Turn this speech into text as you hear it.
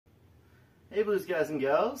Hey blues guys and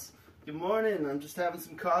gals, good morning. I'm just having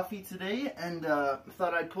some coffee today and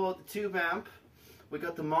thought I'd pull out the tube amp. We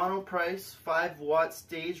got the Monoprice 5-watt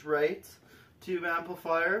stage right tube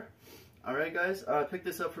amplifier. Alright guys, I picked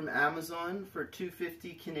this up from Amazon for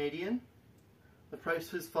 $2.50 Canadian. The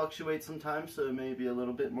prices fluctuate sometimes, so it may be a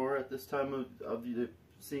little bit more at this time of you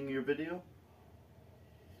seeing your video.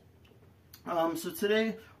 So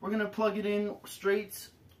today we're going to plug it in straight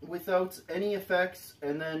without any effects,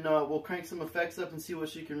 and then we'll crank some effects up and see what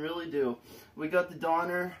she can really do. We got the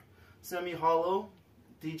Donner semi-hollow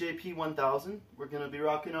DJP 1000 we're going to be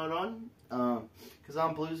rocking out on, because I'm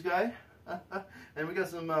a blues guy. And we got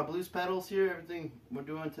some blues pedals here. Everything we're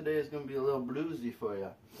doing today is going to be a little bluesy for you.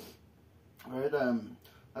 Alright,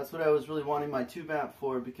 that's what I was really wanting my tube amp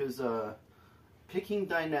for, because picking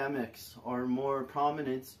dynamics are more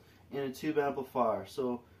prominent in a tube amplifier.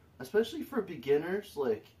 So especially for beginners,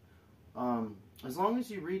 like as long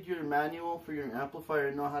as you read your manual for your amplifier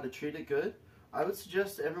and know how to treat it good, I would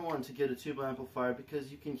suggest everyone to get a tube amplifier,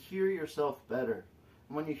 because you can hear yourself better.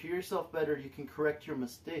 And when you hear yourself better, you can correct your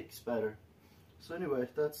mistakes better. So anyway,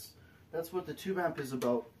 that's what the tube amp is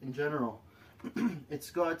about in general.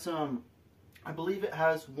 It's got I believe it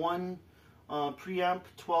has one preamp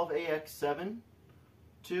 12AX7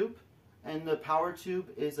 tube, and the power tube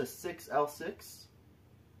is a 6L6.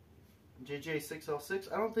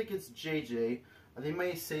 JJ6L6. I don't think it's JJ. They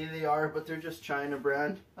may say they are, but they're just China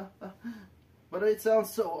brand. But it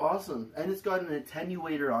sounds so awesome. And it's got an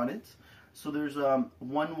attenuator on it. So there's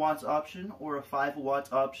 1 watt option or a 5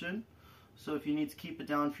 watt option. So if you need to keep it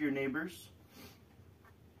down for your neighbors.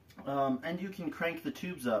 And you can crank the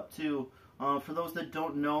tubes up too. For those that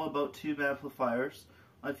don't know about tube amplifiers,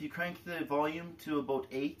 if you crank the volume to about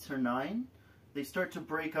 8 or 9, they start to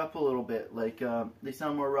break up a little bit, like they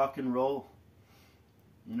sound more rock and roll.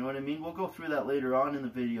 You know what I mean? We'll go through that later on in the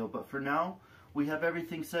video, but for now, we have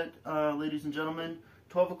everything set, ladies and gentlemen.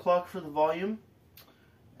 12 o'clock for the volume,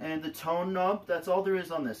 and the tone knob, that's all there is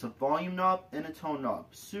on this. A volume knob and a tone knob.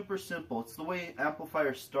 Super simple. It's the way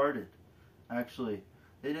amplifiers started, actually.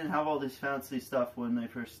 They didn't have all this fancy stuff when they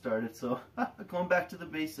first started, so going back to the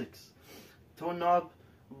basics. Tone knob,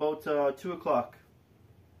 about 2 o'clock.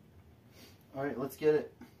 Alright, let's get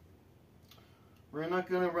it. We're not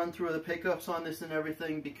going to run through the pickups on this and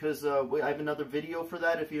everything, because I have another video for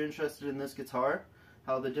that if you're interested in this guitar,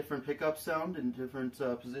 how the different pickups sound in different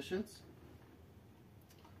positions.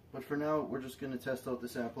 But for now, we're just going to test out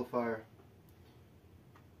this amplifier.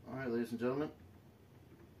 Alright, ladies and gentlemen.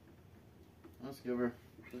 Let's give her.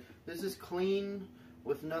 This is clean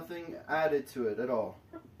with nothing added to it at all.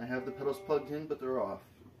 I have the pedals plugged in, but they're off.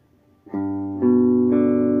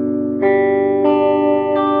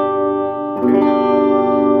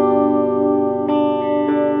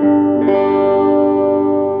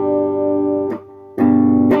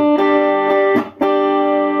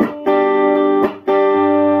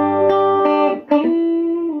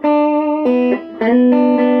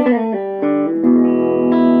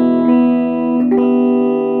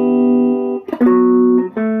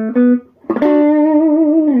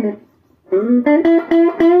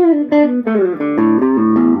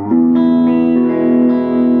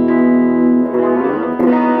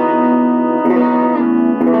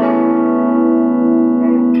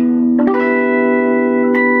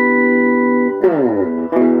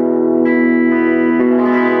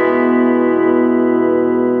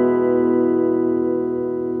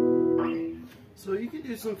 So you can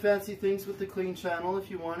do some fancy things with the clean channel if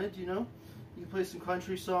you wanted, you know. You can play some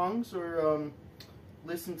country songs, or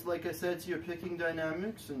listen to, like I said, to your picking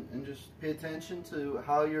dynamics, and just pay attention to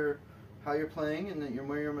how you're playing and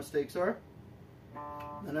where your mistakes are.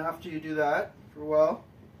 And after you do that for a while,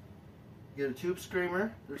 you get a tube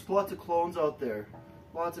screamer. There's lots of clones out there.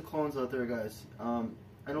 Lots of clones out there, guys. And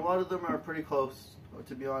a lot of them are pretty close,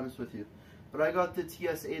 to be honest with you. But I got the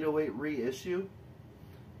TS808 reissue.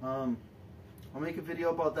 I'll make a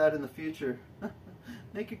video about that in the future.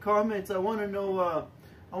 Make your comments. I want to know.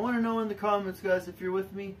 I want to know in the comments, guys, if you're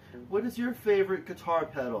with me. What is your favorite guitar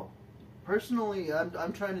pedal? Personally,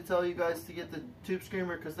 I'm trying to tell you guys to get the Tube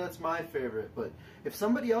Screamer, because that's my favorite. But if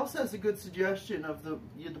somebody else has a good suggestion of the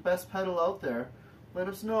best pedal out there, let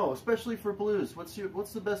us know. Especially for blues. What's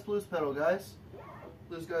the best blues pedal, guys?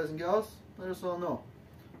 Blues guys and gals, let us all know.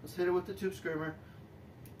 Let's hit it with the Tube Screamer.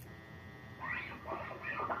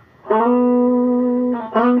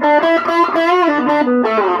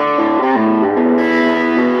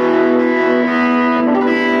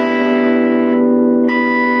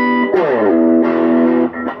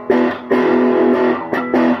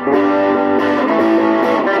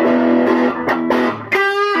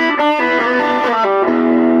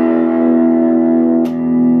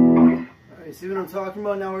 talking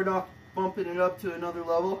about. Now we're not bumping it up to another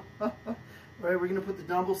level. Right, we're gonna put the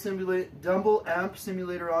Dumble amp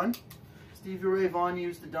simulator on. Stevie Ray Vaughan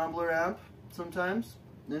used the Dumbler amp sometimes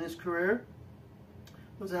in his career.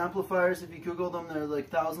 Those amplifiers, if you Google them, they're like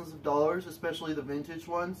thousands of dollars, especially the vintage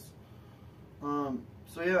ones.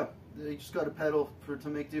 So yeah, you just got a pedal to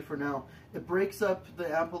make do for now. It breaks up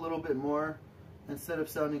the amp a little bit more instead of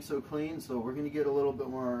sounding so clean, so we're gonna get a little bit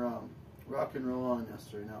more rock and roll on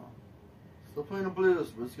this right now. Still playing a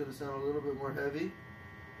blues, but it's gonna sound a little bit more heavy.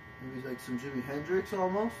 Maybe like some Jimi Hendrix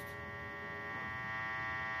almost.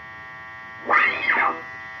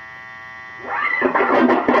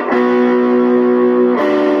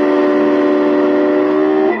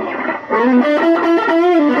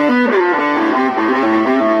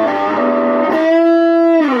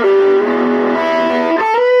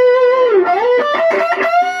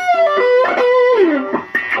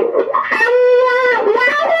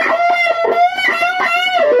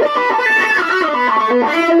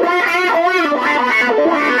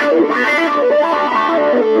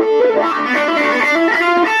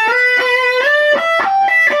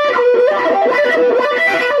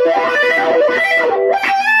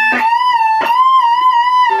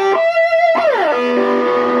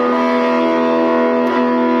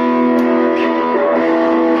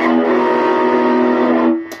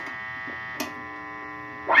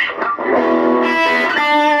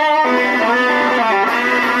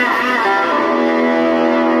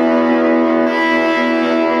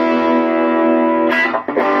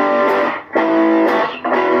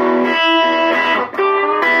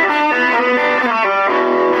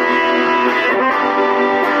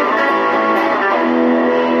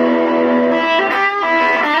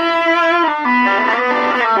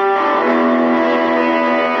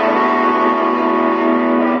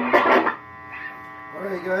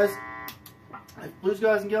 Blues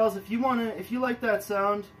guys and gals, if you like that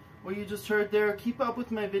sound, what you just heard there, keep up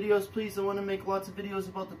with my videos, please. I want to make lots of videos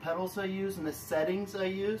about the pedals I use and the settings I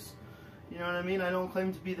use. You know what I mean? I don't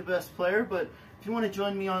claim to be the best player, but if you want to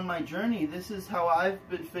join me on my journey, this is how I've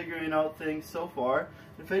been figuring out things so far.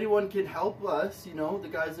 If anyone can help us, you know, the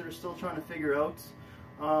guys that are still trying to figure out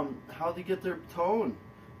how to get their tone,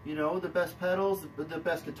 you know, the best pedals, the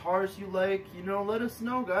best guitars you like, you know, let us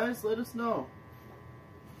know, guys, let us know.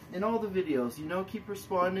 In all the videos, you know, keep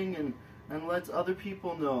responding and let other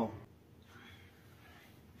people know.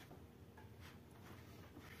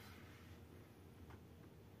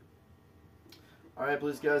 Alright,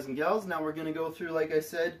 blues guys and gals, now we're going to go through, like I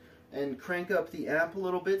said, and crank up the amp a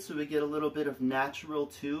little bit so we get a little bit of natural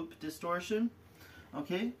tube distortion.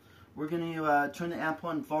 Okay, we're going to turn the amp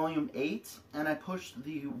on volume 8, and I pushed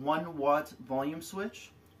the 1 watt volume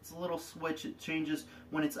switch. It's a little switch, it changes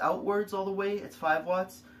when it's outwards all the way, it's 5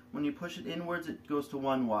 watts. When you push it inwards, it goes to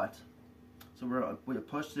 1 watt. So we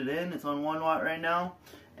pushed it in, it's on 1 watt right now,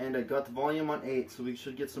 and I got the volume on 8, so we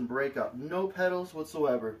should get some breakup. No pedals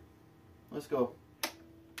whatsoever. Let's go.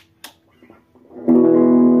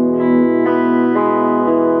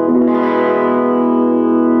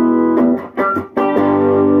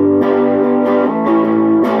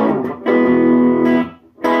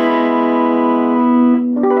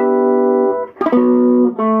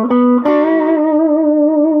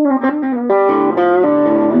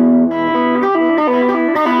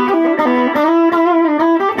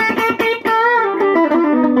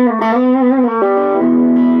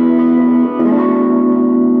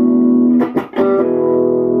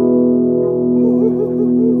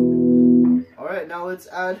 Let's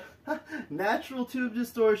add natural tube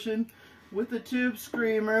distortion with the tube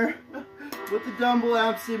screamer, with the Dumble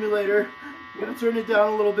amp simulator. I'm going to turn it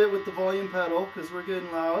down a little bit with the volume pedal because we're getting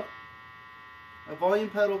loud. A volume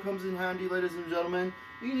pedal comes in handy, ladies and gentlemen.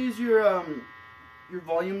 You can use your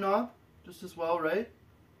volume knob just as well, right?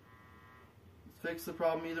 Fix the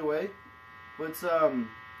problem either way. But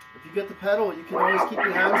if you get the pedal, you can always keep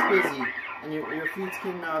your hands busy and your feet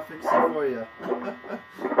can fix it for you.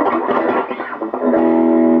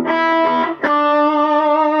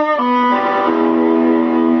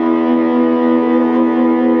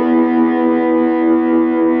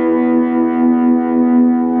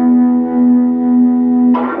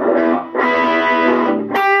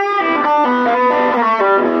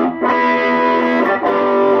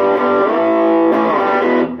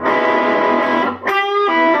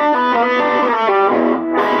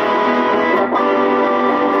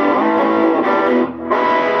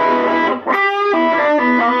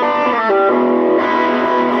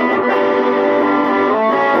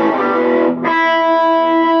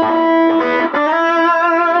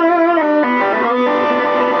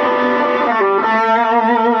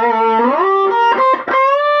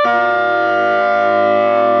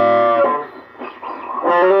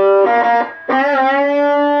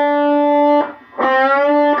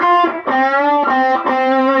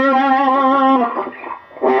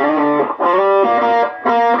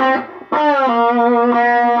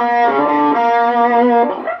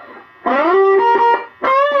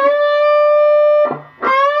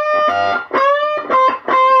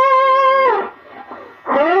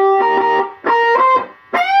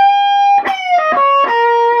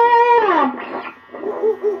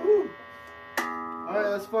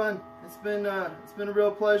 it's been a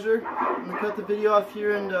real pleasure. I'm gonna cut the video off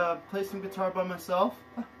here and play some guitar by myself.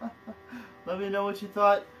 Let me know what you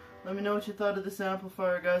thought. Let me know what you thought of this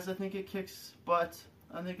amplifier, guys. I think it kicks butt.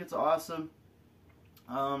 I think it's awesome.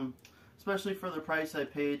 Especially for the price I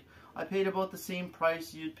paid. I paid about the same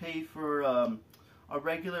price you'd pay for a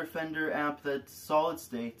regular Fender amp that's solid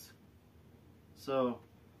state. So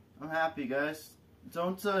I'm happy, guys.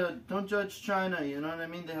 Don't judge China. You know what I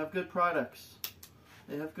mean? They have good products.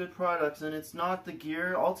 They have good products, and it's not the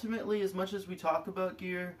gear. Ultimately, as much as we talk about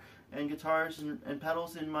gear and guitars and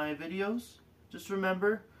pedals in my videos, just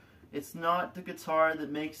remember, it's not the guitar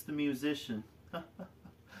that makes the musician.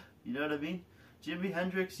 You know what I mean? Jimi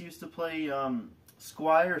Hendrix used to play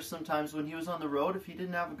Squire sometimes when he was on the road. If he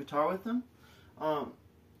didn't have a guitar with him,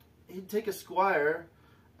 he'd take a Squire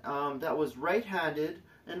that was right-handed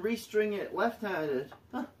and restring it left-handed.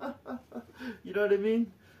 You know what I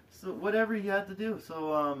mean? So whatever he had to do.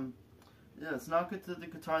 So yeah, it's not good to the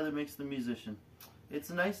guitar that makes the musician. It's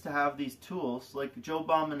nice to have these tools, like Joe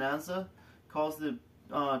Bonanza calls the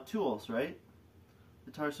tools, right?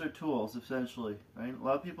 Guitars are tools, essentially, right? A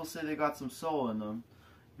lot of people say they got some soul in them,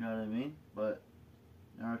 you know what I mean? But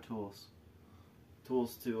they are tools.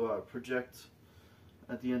 Tools to project,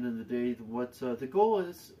 at the end of the day, what the goal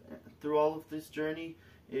is, through all of this journey,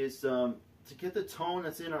 is to get the tone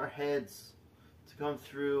that's in our heads to come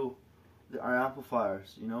through our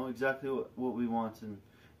amplifiers, you know, exactly what we want. And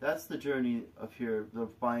that's the journey of here,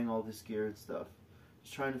 of buying all this gear and stuff.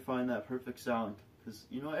 Just trying to find that perfect sound. Because,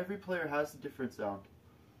 you know, every player has a different sound.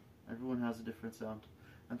 Everyone has a different sound.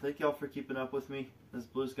 And thank y'all for keeping up with me. This is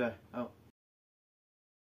Blues Guy, out.